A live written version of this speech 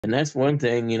And that's one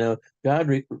thing, God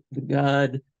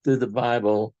through the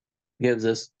Bible gives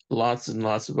us lots and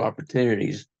lots of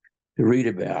opportunities to read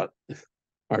about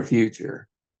our future.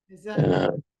 Exactly.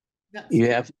 Uh, That's you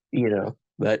true. have,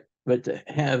 but to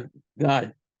have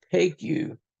God take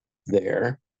you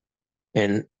there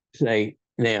and say,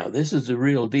 now this is the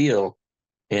real deal,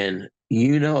 and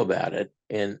you know about it,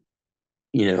 and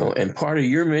part of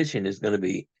your mission is going to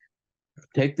be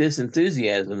take this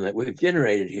enthusiasm that we've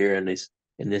generated here in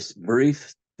this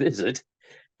brief visit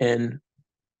and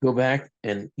go back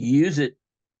and use it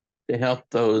to help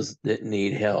those that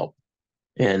need help.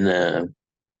 And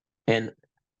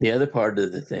the other part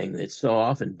of the thing that so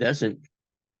often that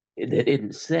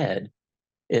isn't said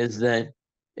is that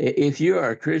if you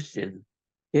are a Christian,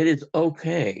 it is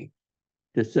okay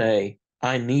to say,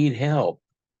 I need help.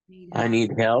 Need I help.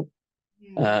 need help.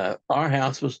 Yeah. Our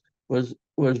house was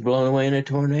blown away in a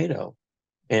tornado.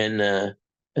 And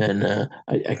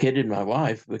I kidded my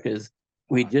wife because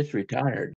we just retired.